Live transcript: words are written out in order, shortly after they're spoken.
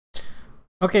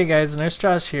Okay guys, Nurse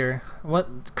Josh here.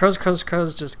 Crows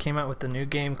just came out with a new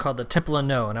game called the Temple of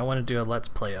No, and I want to do a let's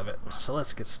play of it. So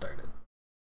let's get started.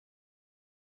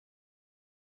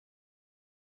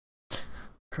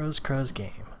 Crows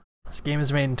game. This game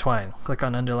is made in Twine. Click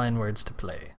on underlined words to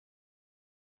play.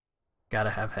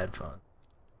 Gotta have headphones.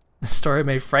 This story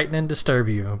may frighten and disturb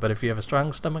you, but if you have a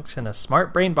strong stomach and a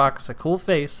smart brain box, a cool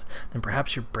face, then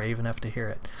perhaps you're brave enough to hear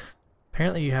it.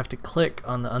 Apparently you have to click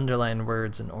on the underlined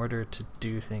words in order to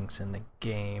do things in the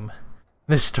game.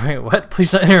 This story— what?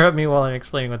 Please don't interrupt me while I'm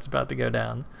explaining what's about to go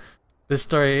down. This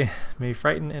story may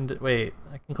frighten and— wait,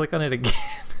 I can click on it again.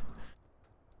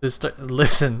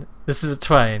 Listen, this is a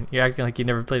Twine. You're acting like you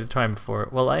never played a Twine before.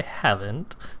 Well, I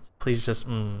haven't. So please just—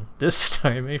 this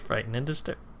story may frighten and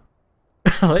disturb.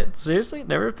 What? Seriously?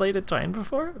 Never played a Twine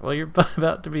before? Well, you're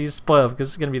about to be spoiled because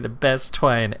it's going to be the best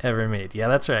Twine ever made. Yeah,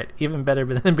 that's right. Even better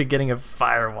than the beginning of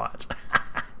Firewatch.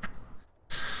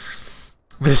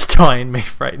 This Twine may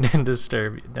frighten and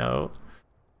disturb you. No.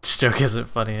 This joke isn't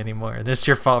funny anymore. It's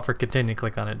your fault for continuing to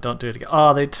click on it. Don't do it again.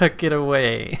 Oh, they took it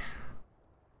away.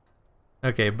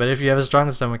 Okay, but if you have a strong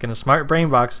stomach and a smart brain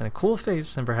box and a cool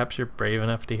face, then perhaps you're brave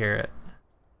enough to hear it.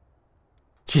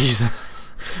 Jesus.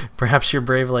 Perhaps you're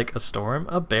brave like a storm,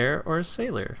 a bear, or a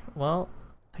sailor. Well,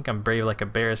 I think I'm brave like a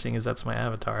bear, seeing as that's my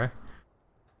avatar.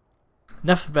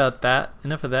 Enough about that.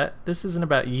 Enough of that. This isn't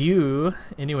about you.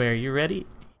 Anyway, are you ready?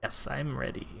 Yes, I'm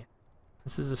ready.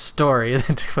 This is a story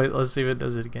that took place— let's see if it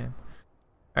does it again.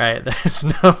 Alright, there's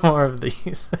no more of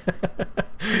these.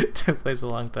 It took place a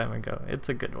long time ago. It's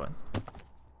a good one.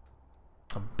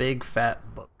 A big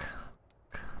fat book.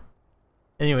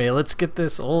 Anyway, let's get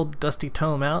this old dusty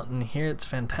tome out and hear its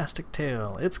fantastic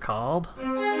tale. It's called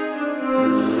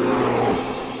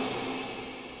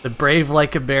The Brave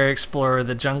Like a Bear Explorer,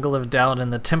 the Jungle of Doubt,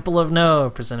 and the Temple of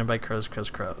No, presented by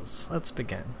Crows. Let's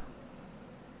begin.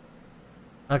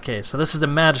 Okay, so this is a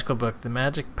magical book. The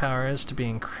magic power is to be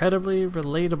incredibly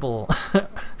relatable.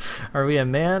 Are we a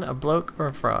man, a bloke, or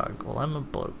a frog? Well, I'm a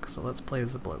bloke, so let's play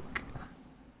as a bloke.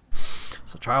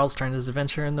 So Charles turned his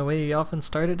adventure in the way he often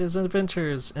started his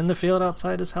adventures. In the field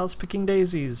outside his house picking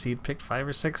daisies. He'd pick 5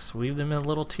 or 6, weave them in a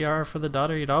little tiara for the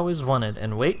daughter he'd always wanted.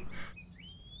 And wait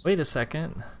a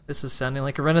second. This is sounding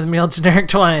like a run-of-the-mill generic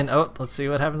Twine. Oh, let's see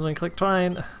what happens when we click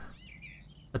Twine.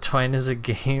 A Twine is a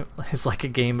game— it's like a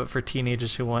game but for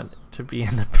teenagers who want to be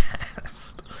in the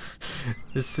past.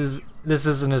 This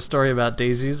isn't a story about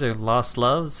daisies or lost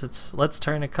loves. It's— let's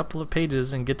turn a couple of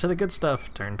pages and get to the good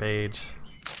stuff. Turn page.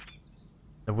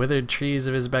 The withered trees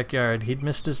of his backyard. He'd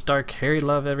missed his dark, hairy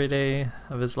love every day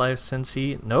of his life since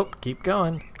he— nope, keep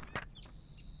going.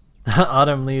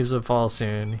 Autumn leaves would fall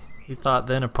soon. He thought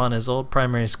then upon his old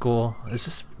primary school—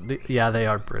 yeah, they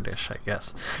are British, I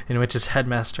guess— in which his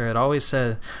headmaster had always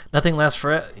said, "Nothing lasts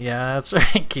forever." Yeah, that's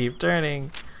right, keep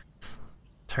turning.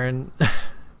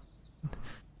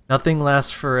 Nothing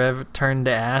lasts forever, turned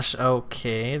to ash.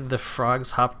 Okay, the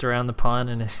frogs hopped around the pond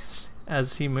and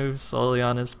as he moved slowly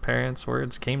on, his parents'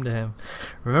 words came to him.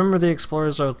 Remember the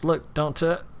explorer's oath. Look, don't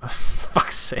oh,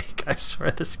 fuck's sake, I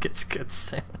swear this gets good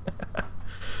soon.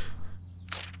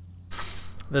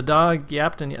 The dog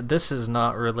yapped, and this is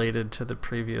not related to the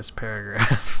previous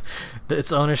paragraph.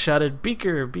 Its owner shouted,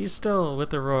 "Beaker, be still,"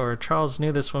 with a roar. Charles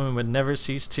knew this woman would never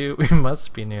cease to— we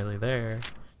must be nearly there.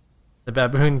 The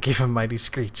baboon gave a mighty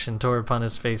screech and tore upon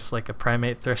his face like a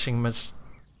primate threshing much—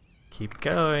 keep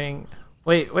going.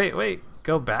 Wait,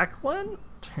 go back one?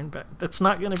 Turn back. That's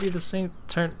not gonna be the same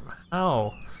turn.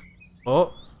 How?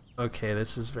 Oh, okay,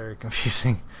 this is very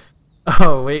confusing.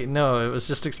 Oh, wait, no, it was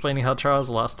just explaining how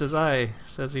Charles lost his eye.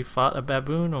 Says he fought a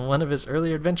baboon on one of his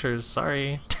earlier adventures.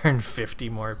 Sorry. Turn 50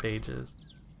 more pages.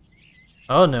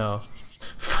 Oh no.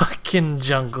 Fucking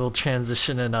jungle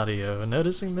transition in audio.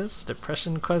 Noticing this?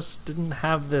 Depression Quest didn't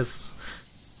have this.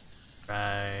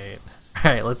 Right.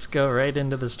 Alright, let's go right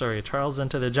into the story. Charles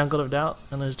entered the Jungle of Doubt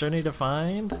on his journey to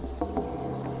find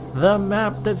the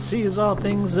map that sees all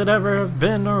things that ever have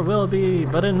been or will be,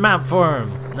 but in map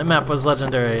form. The map was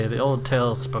legendary. The old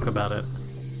tales spoke about it.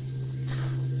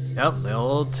 Yep, the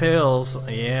old tales.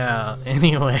 Yeah,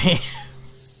 anyway.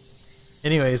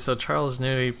 Anyway, so Charles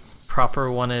knew he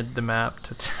proper wanted the map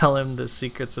to tell him the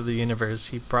secrets of the universe.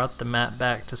 He brought the map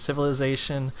back to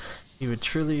civilization. He would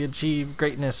truly achieve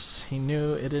greatness. He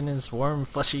knew it in his warm,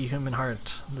 fleshy human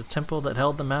heart. The temple that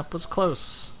held the map was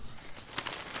close.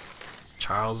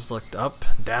 Charles looked up,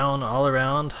 down, all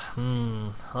around.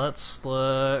 Let's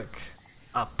look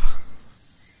up.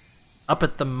 Up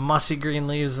at the mossy green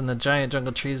leaves and the giant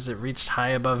jungle trees that reached high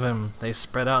above him. They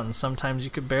spread out and sometimes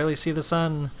you could barely see the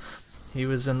sun. He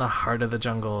was in the heart of the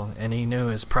jungle and he knew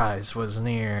his prize was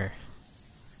near.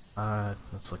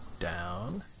 Let's look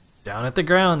down. Down at the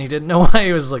ground. He didn't know why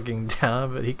he was looking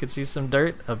down, but he could see some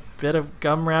dirt, a bit of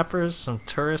gum wrappers some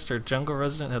tourist or jungle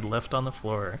resident had left on the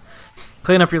floor.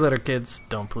 Clean up your litter, kids.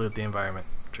 Don't pollute the environment.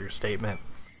 True statement.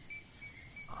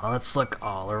 Let's look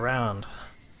all around.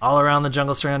 All around the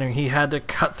jungle surrounding, he had to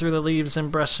cut through the leaves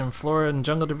and brush and flora and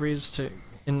jungle debris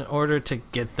in order to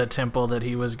get the temple that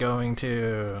he was going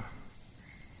to.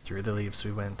 Through the leaves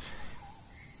we went.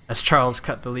 As Charles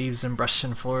cut the leaves and brushed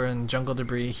and flora and jungle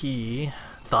debris, he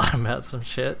thought about some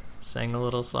shit, sang a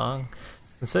little song,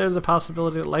 considered the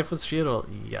possibility that life was futile.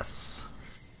 Yes.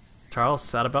 Charles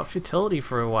thought about futility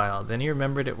for a while, then he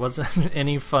remembered it wasn't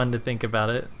any fun to think about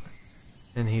it,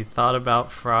 and he thought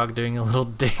about Frog doing a little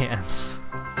dance.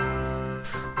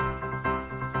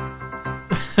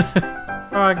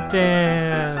 Frog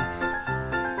dance!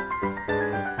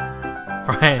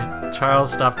 Right,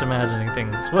 Charles stopped imagining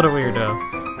things. What a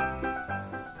weirdo.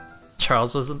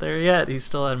 Charles wasn't there yet. He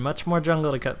still had much more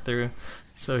jungle to cut through,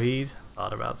 so he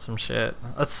thought about some shit.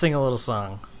 Let's sing a little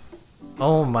song.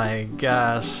 Oh my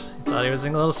gosh. He thought he was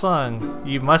singing a little song.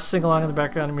 You must sing along in the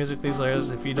background of music these layers.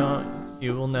 If you don't,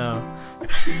 you will know.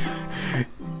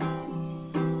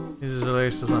 These are the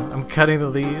lyrics to the song. I'm cutting the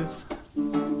leaves.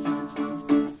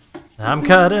 I'm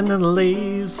cutting the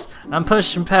leaves. I'm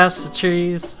pushing past the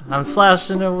trees. I'm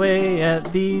slashing away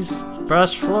at these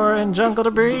brush, floor, and jungle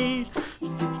debris.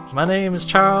 My name is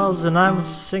Charles, and I'm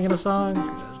singing a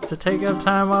song to take up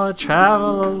time while I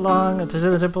travel along to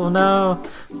the temple. No,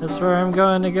 that's where I'm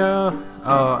going to go.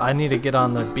 Oh, I need to get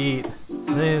on the beat.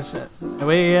 This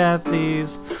away at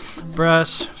these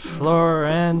brush, floor,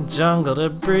 and jungle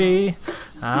debris.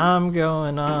 I'm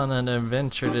going on an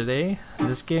adventure today.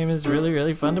 This game is really,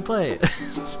 really fun to play.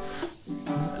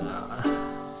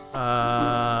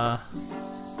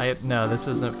 No, this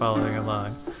isn't following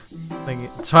along.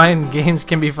 It's fine, games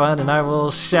can be fun, and I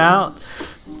will shout.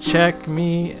 Check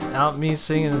me out, me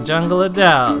singing the jungle of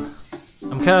doubt.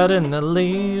 I'm cutting the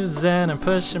leaves and I'm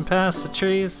pushing past the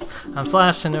trees. I'm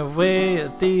slashing away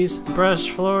at these brush,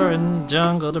 floor, and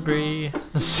jungle debris.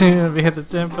 Soon I'll be at the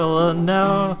temple, oh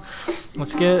no.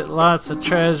 Let's get lots of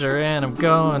treasure and I'm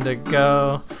going to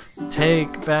go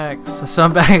take back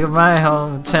some back of my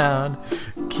hometown.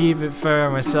 Keep it for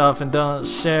myself and don't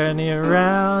share any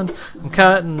around. I'm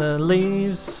cutting the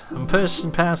leaves, I'm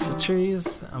pushing past the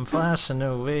trees, I'm flashing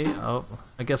away. Oh,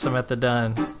 I guess I'm at the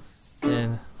done.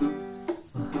 And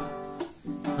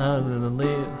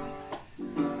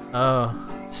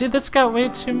oh, see, this got way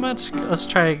too much. Let's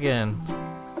try again.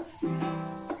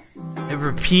 It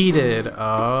repeated.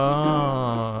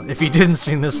 Oh, if you didn't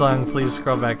sing this song, please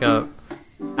scroll back up.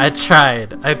 I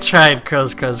tried,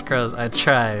 crows, crows, crows. I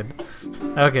tried.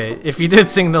 Okay, if you did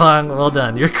sing along, well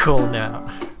done. You're cool now.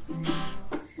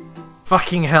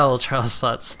 Fucking hell, Charles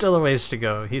thought. Still a ways to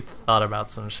go. He thought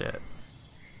about some shit.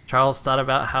 Charles thought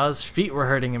about how his feet were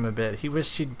hurting him a bit. He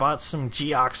wished he'd bought some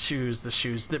Geox shoes, the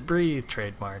shoes that breathe,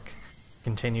 trademark.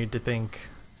 Continued to think.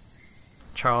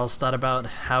 Charles thought about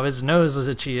how his nose was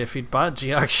itchy. If he'd bought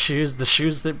Geox shoes, the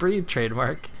shoes that breathe,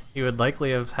 trademark, he would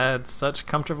likely have had such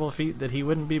comfortable feet that he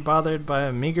wouldn't be bothered by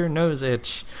a meager nose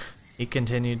itch. He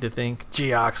continued to think.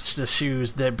 Geox, the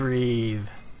shoes that breathe.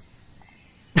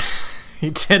 He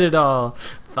did it all.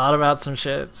 Thought about some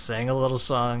shit, sang a little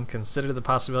song, considered the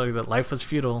possibility that life was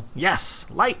futile. Yes,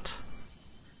 light!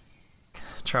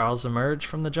 Charles emerged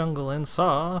from the jungle and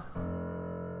saw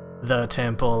the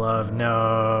Temple of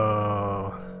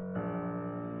No.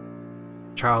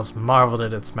 Charles marveled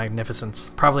at its magnificence.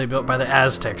 Probably built by the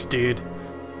Aztecs, dude.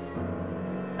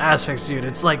 Aztecs, dude,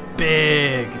 it's like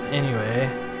big. Anyway,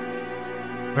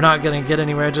 we're not gonna get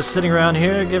anywhere just sitting around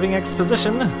here giving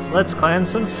exposition. Let's climb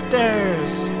some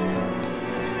stairs.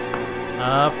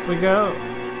 Up we go,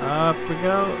 up we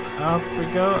go, up we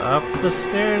go, up the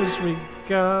stairs we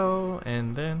go,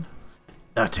 and then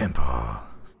the temple.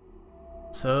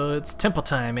 So it's temple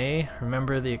time, eh?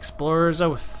 Remember the explorer's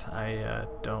oath. I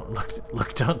don't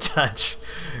look, don't touch.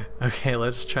 Okay,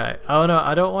 let's try. Oh no,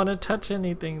 I don't want to touch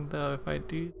anything though. If I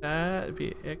do that,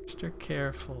 be extra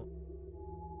careful.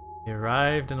 He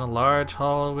arrived in a large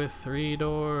hall with 3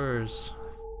 doors.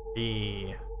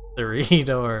 Three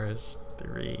doors.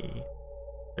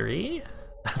 Three?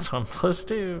 That's 1 plus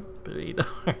 2. 3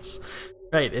 doors.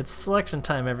 Right, it's selection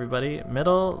time, everybody.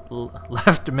 Middle,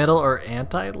 left, middle, or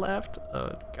anti-left?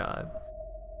 Oh god.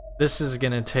 This is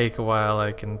gonna take a while,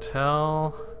 I can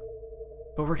tell.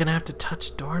 But we're gonna have to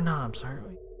touch doorknobs, aren't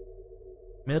we?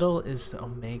 Middle is the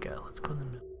omega. Let's go in the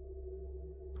middle.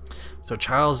 So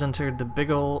Charles entered the big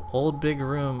old big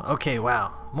room. Okay,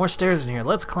 wow. More stairs in here.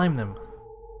 Let's climb them.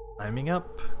 Climbing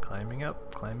up, climbing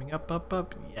up, climbing up,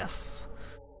 up. Yes.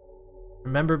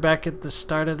 Remember back at the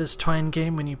start of this Twine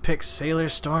game when you picked Sailor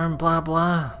Storm, blah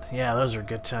blah? Yeah, those were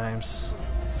good times.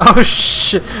 Oh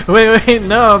shit! Wait,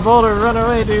 no, Boulder, run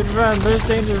away, dude, run! There's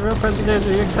danger, real pressing danger.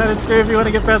 Are you excited? Screw if you want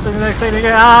to get past the next thing.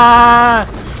 Ah!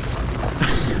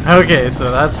 Okay, so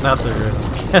that's not the room.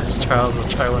 I guess Charles will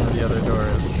try one of the other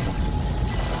doors.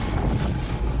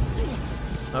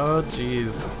 Oh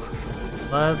jeez.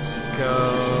 Let's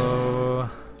go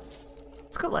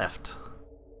left.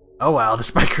 Oh wow, the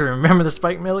spike room. Remember the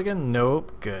spike Milligan?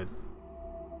 Nope. Good.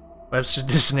 Webster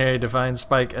Dictionary defines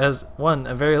spike as 1.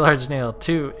 A very large nail.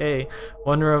 2.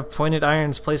 One row of pointed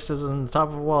irons placed as on the top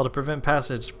of a wall to prevent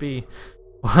passage. B.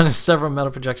 1 is several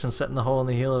metal projections set in the hole in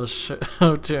the heel of a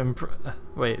show to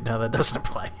wait, no, that doesn't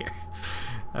apply here.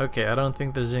 Okay, I don't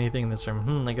think there's anything in this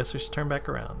room. I guess we should turn back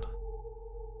around.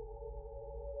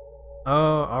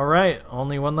 Oh, alright.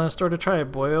 Only one last door to try.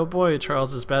 Boy, oh boy,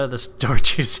 Charles is bad at this door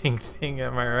choosing thing,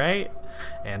 am I right?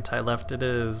 Anti-left it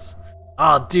is.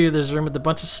 Oh, dude, there's a room with a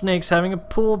bunch of snakes having a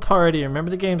pool party. Remember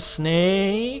the game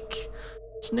Snake?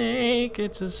 Snake,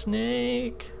 it's a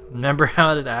snake. Remember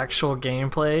how the actual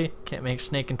gameplay? Can't make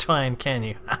snake and twine, can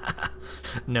you?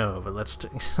 No, but let's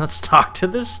talk to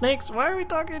the snakes. Why are we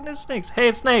talking to snakes?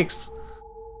 Hey, snakes!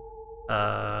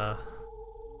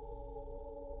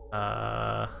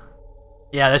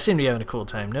 Yeah, they seem to be having a cool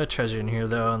time. No treasure in here,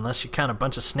 though, unless you count a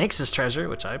bunch of snakes as treasure,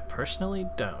 which I personally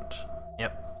don't.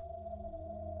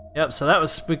 Yep, so that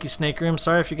was Spooky Snake Room.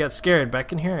 Sorry if you got scared.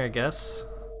 Back in here, I guess.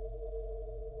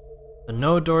 The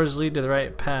no doors lead to the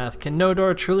right path. Can no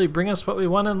door truly bring us what we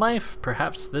want in life?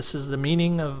 Perhaps this is the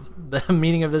meaning of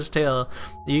this tale.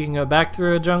 You can go back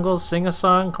through a jungle, sing a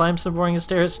song, climb some boring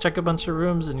stairs, check a bunch of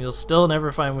rooms, and you'll still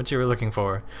never find what you were looking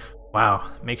for.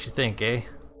 Wow, makes you think, eh?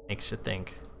 Makes you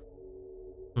think.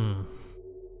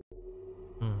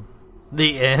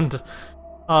 The end.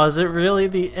 Oh, is it really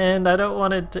the end? I don't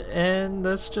want it to end.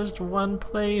 That's just one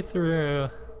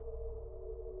playthrough.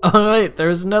 Oh wait,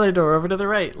 there's another door over to the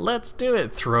right. Let's do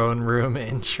it. Throne room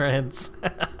entrance.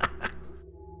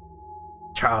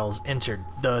 Charles entered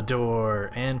the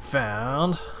door and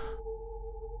found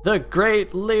the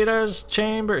Great Leader's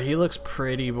chamber. He looks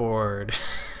pretty bored.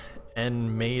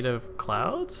 And made of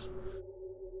clouds?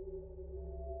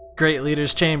 Great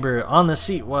Leader's chamber. On the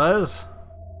seat was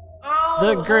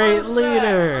the Great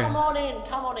Leader. Come on in,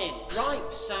 come on in. Right,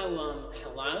 so,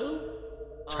 hello?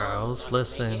 Charles, nice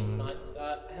listen.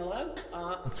 Hello?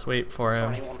 Let's wait for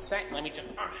him. Sorry, 1 sec, let me just...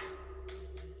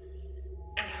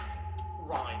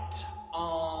 right,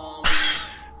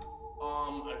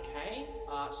 okay.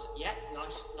 Yeah,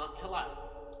 nice, hello.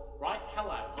 Right,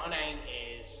 hello, my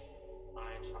name's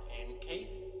fucking Keith.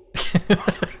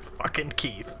 Right. Fucking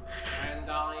Keith. And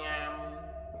I am...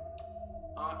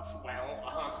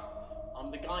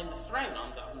 I'm the guy in the throne.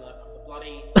 I'm the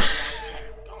bloody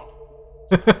God.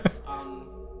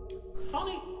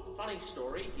 Funny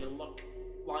story. You look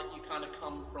like you kind of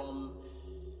come from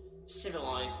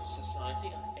civilized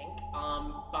society, I think.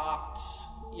 But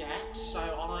yeah. So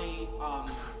I,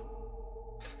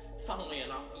 funnily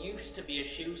enough, used to be a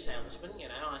shoe salesman. You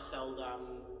know, I sold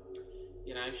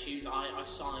shoes. I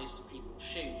sized people's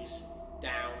shoes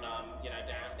down, down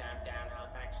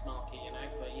Halifax Market,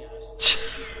 for,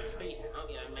 people's feet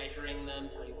out, measuring them,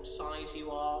 tell you what size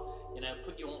you are,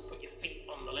 put your feet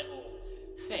on the little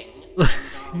thing.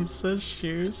 And, He's a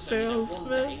shoe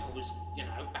salesman. One day I was,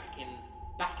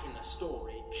 back in the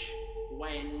storage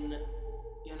when,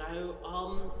 I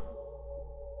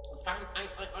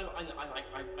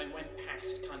went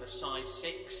past kind of size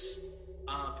 6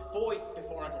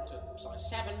 before I got to size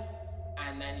 7,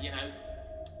 and then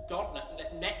God,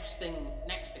 next thing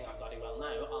I bloody well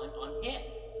know, I'm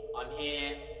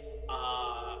here.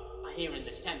 I'm here in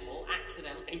this temple,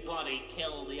 accidentally bloody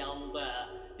kill the old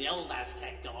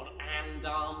Aztec god,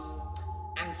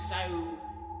 and so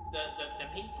the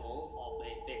people of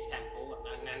this temple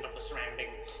and of the surrounding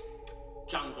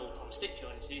jungle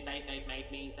constituencies, they've made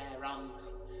me their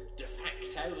de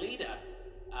facto leader.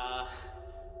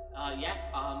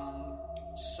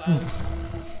 So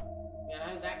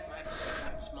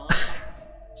that's my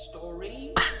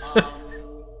story.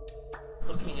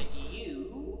 Looking at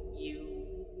you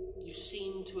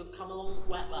seem to have come along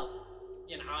well.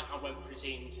 I won't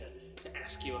presume to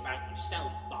ask you about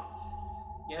yourself, but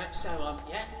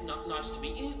nice to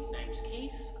meet you. Name's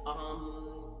Keith.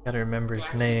 Gotta remember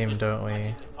his name, don't we?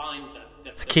 You can find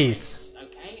it's Keith. Place,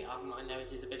 okay. I know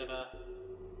it is a bit of a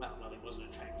it wasn't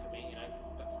a trek for me,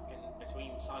 but fucking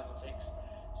between size and 6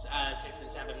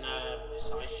 and 7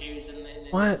 size shoes and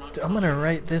what? I'm gonna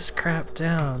write this crap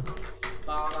down.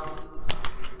 But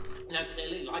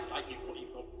clearly, like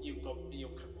you've got you're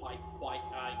quite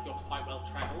well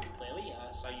travelled, clearly.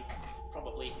 So you've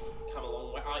probably come a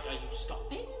long way. Are you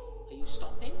stopping? Are you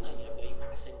stopping? Are you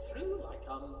passing through? Like,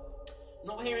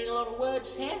 not hearing a lot of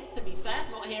words here. To be fair,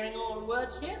 not hearing a lot of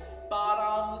words here.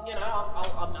 But you know,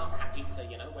 I'm happy to,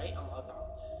 you know, wait.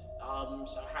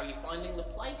 So how are you finding the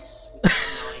place?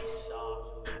 Nice.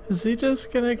 Is he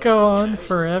just gonna go on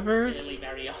forever? It's clearly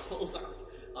very old.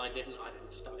 I didn't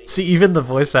study. See, even the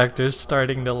voice actor's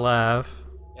starting to laugh.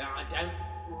 You know, I don't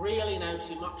really know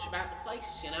too much about the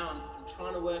place. You know, I'm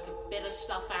trying to work a bit of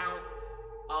stuff out.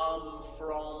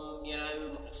 From, you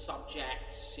know,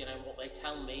 subjects, you know, what they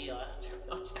tell me,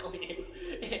 I'll tell you,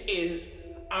 it is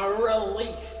a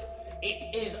relief.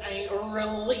 It is a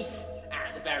relief,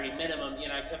 at the very minimum, you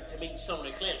know, to meet someone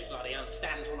who clearly bloody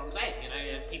understands what I'm saying. You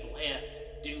know, people here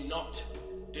do not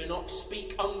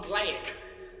speak Ungleic.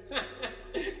 No,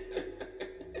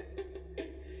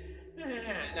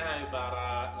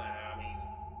 but, no,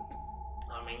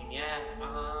 I mean, yeah,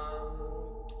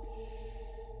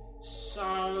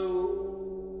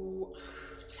 so,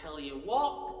 tell you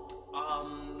what,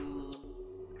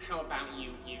 how about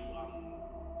you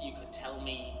could tell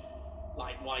me,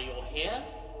 like, why you're here?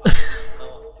 I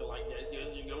feel like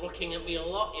you're looking at me a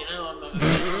lot, you know, I'm a bit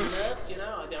unnerved, you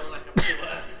know, I don't want to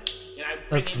have to, you know,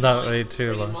 that's not way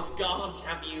too long. My guards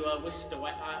have you whisked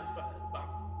away, but,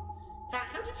 in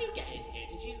fact, how did you get in here?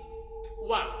 Did you,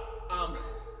 well,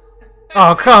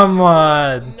 oh, come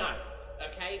on! No,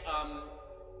 okay,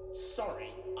 sorry,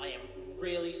 I am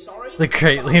really sorry. The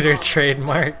Great Leader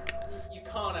trademark. You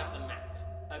can't have the map,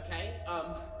 okay?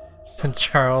 And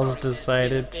Charles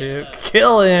decided to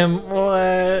kill him.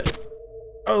 What?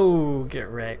 Oh, get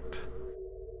wrecked.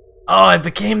 Oh, I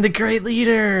became the Great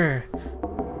Leader!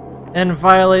 And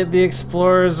violate the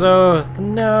Explorer's Oath.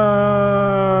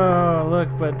 No! Look,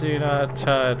 but do not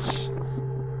touch.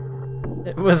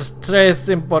 It was tres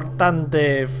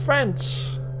importante.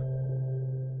 French!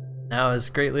 Now, as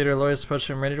Great Leader, Loris approached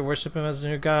him, ready to worship him as a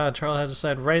new god. Charles had to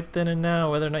decide right then and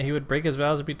now whether or not he would break his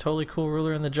vows to be totally cool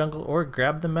ruler in the jungle or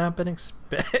grab the map and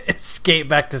escape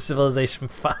back to Civilization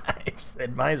 5.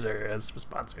 Said Miser as the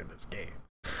sponsor of this game.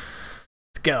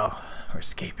 Let's go. We're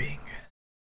escaping.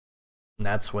 And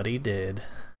that's what he did.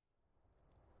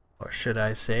 Or should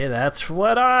I say, that's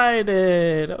what I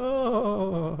did.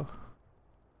 Oh.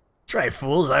 That's right,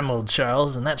 fools. I'm old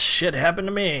Charles, and that shit happened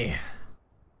to me.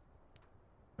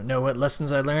 I don't know what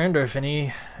lessons I learned, or if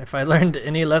I learned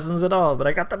any lessons at all, but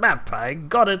I got the map. I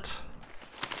got it.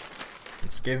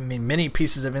 It's given me many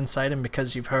pieces of insight, and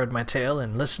because you've heard my tale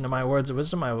and listened to my words of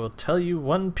wisdom, I will tell you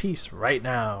one piece right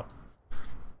now.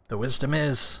 The wisdom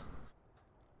is,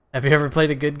 have you ever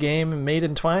played a good game made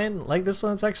in Twine? Like this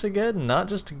one, it's actually good, not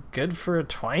just good for a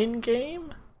Twine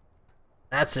game?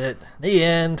 That's it. The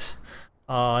end.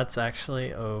 Oh, it's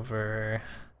actually over.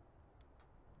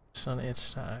 Just on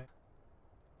itch time.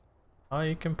 Oh,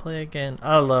 you can play again.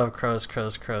 I love Crows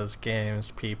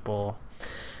games, people.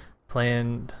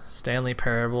 Playing Stanley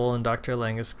Parable and Dr.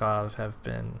 Langeskov have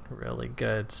been really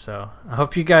good, so I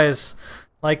hope you guys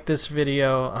like this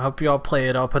video. I hope you all play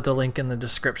it. I'll put the link in the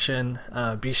description.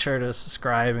 Be sure to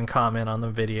subscribe and comment on the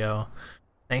video.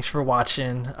 Thanks for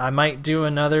watching. I might do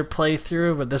another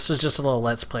playthrough, but this was just a little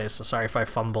Let's Play, so sorry if I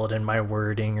fumbled in my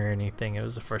wording or anything. It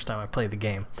was the first time I played the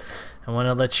game. I want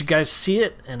to let you guys see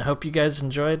it, and hope you guys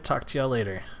enjoyed. Talk to y'all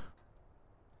later.